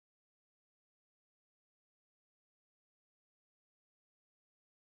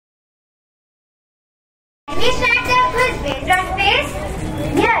we start the quiz based on face?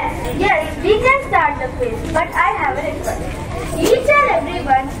 Yes, we can start the quiz, but I have a request. Each and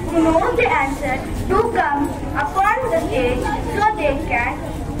everyone who knows the answer to come upon the stage so they can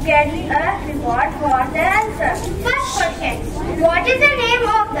get a reward for their answer. First question. What is the name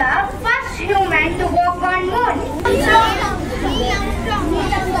of the first human to walk on moon?